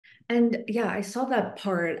And yeah, I saw that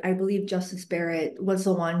part. I believe Justice Barrett was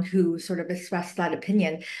the one who sort of expressed that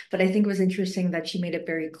opinion. But I think it was interesting that she made it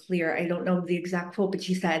very clear. I don't know the exact quote, but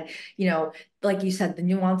she said, you know, like you said, the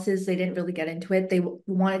nuances, they didn't really get into it. They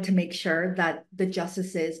wanted to make sure that the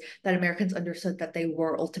justices, that Americans understood that they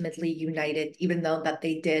were ultimately united, even though that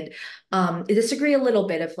they did disagree a little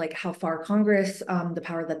bit of like how far Congress, the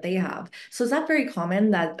power that they have. So is that very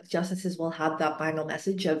common that justices will have that final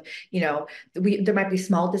message of, you know, there might be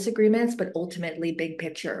small disagreements, but ultimately, big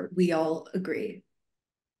picture, we all agree.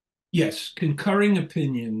 Yes, concurring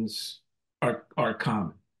opinions are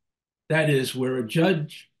common. That is, where a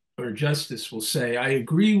judge or a justice will say, I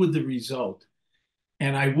agree with the result,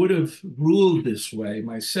 and I would have ruled this way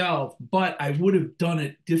myself, but I would have done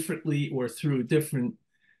it differently or through a different,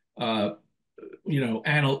 uh,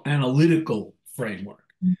 analytical framework.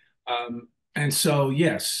 And so,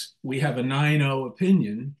 yes, we have a 9-0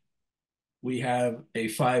 opinion. We have a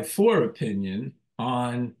 5-4 opinion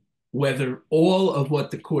on whether all of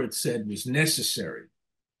what the court said was necessary.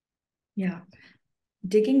 Yeah.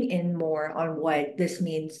 Digging in more on what this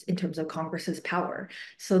means in terms of Congress's power.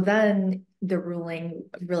 So then the ruling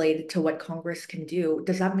related to what Congress can do,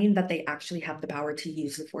 does that mean that they actually have the power to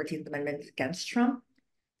use the 14th Amendment against Trump?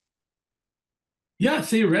 Yeah,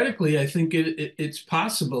 theoretically, I think it's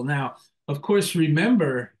possible. Now, of course,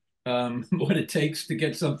 remember what it takes to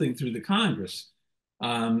get something through the Congress.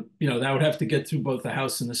 That would have to get through both the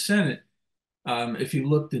House and the Senate. If you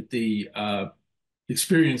looked at the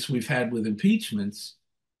experience we've had with impeachments,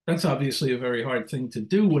 that's obviously a very hard thing to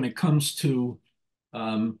do when it comes to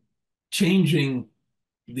um, changing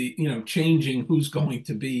changing who's going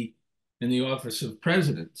to be in the office of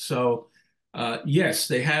president. So, yes,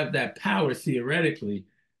 they have that power theoretically.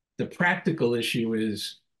 The practical issue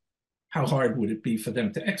is how hard would it be for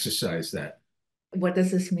them to exercise that? What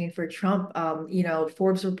does this mean for Trump?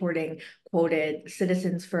 Forbes reporting quoted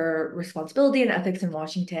Citizens for Responsibility and Ethics in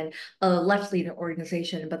Washington, a left-leaning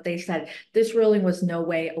organization, but they said this ruling was no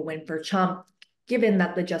way a win for Trump, given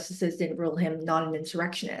that the justices didn't rule him not an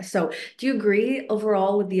insurrectionist. So, do you agree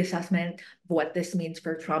overall with the assessment of what this means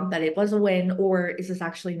for Trump, that it was a win, or is this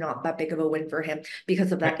actually not that big of a win for him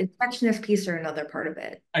because of I, that insurrectionist piece or another part of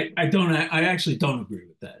it? I actually don't agree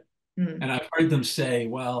with that. Mm. And I've heard them say,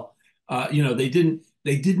 well, they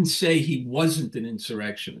didn't say he wasn't an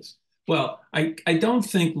insurrectionist. Well, I don't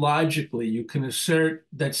think logically you can assert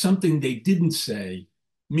that something they didn't say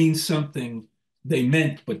means something they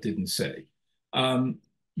meant but didn't say. Um,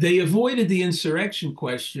 they avoided the insurrection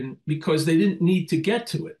question because they didn't need to get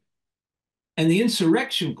to it. And the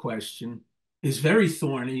insurrection question is very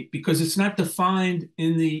thorny because it's not defined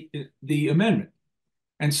in the amendment.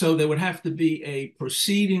 And so there would have to be a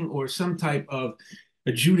proceeding or some type of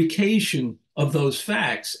adjudication of those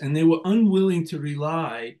facts. And they were unwilling to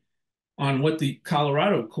rely on what the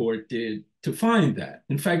Colorado court did to find that.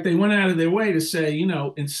 In fact, they went out of their way to say,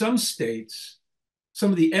 in some states,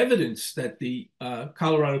 some of the evidence that the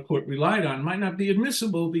Colorado court relied on might not be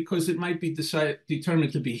admissible because it might be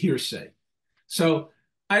determined to be hearsay. So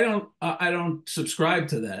I don't subscribe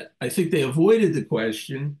to that. I think they avoided the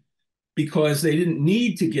question because they didn't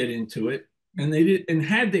need to get into it, and they did. And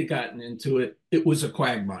had they gotten into it, it was a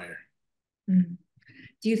quagmire. Mm.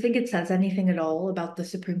 Do you think it says anything at all about the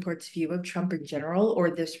Supreme Court's view of Trump in general,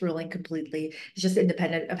 or this ruling completely is just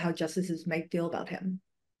independent of how justices might feel about him?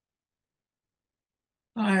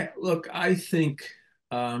 I think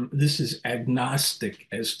this is agnostic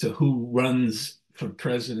as to who runs for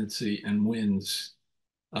presidency and wins.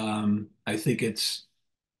 I think it's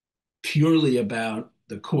purely about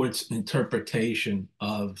the court's interpretation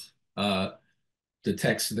of the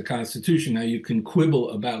text of the Constitution. Now, you can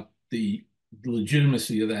quibble about the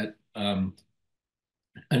legitimacy of that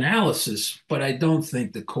analysis, but I don't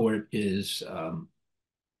think the court is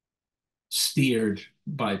steered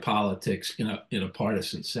by politics in a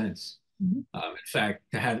partisan sense. Mhm. In fact,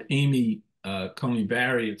 to have Amy Coney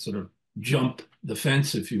Barrett sort of jump the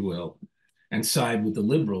fence, if you will, and side with the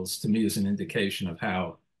liberals, to me is an indication of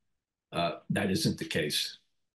how that isn't the case.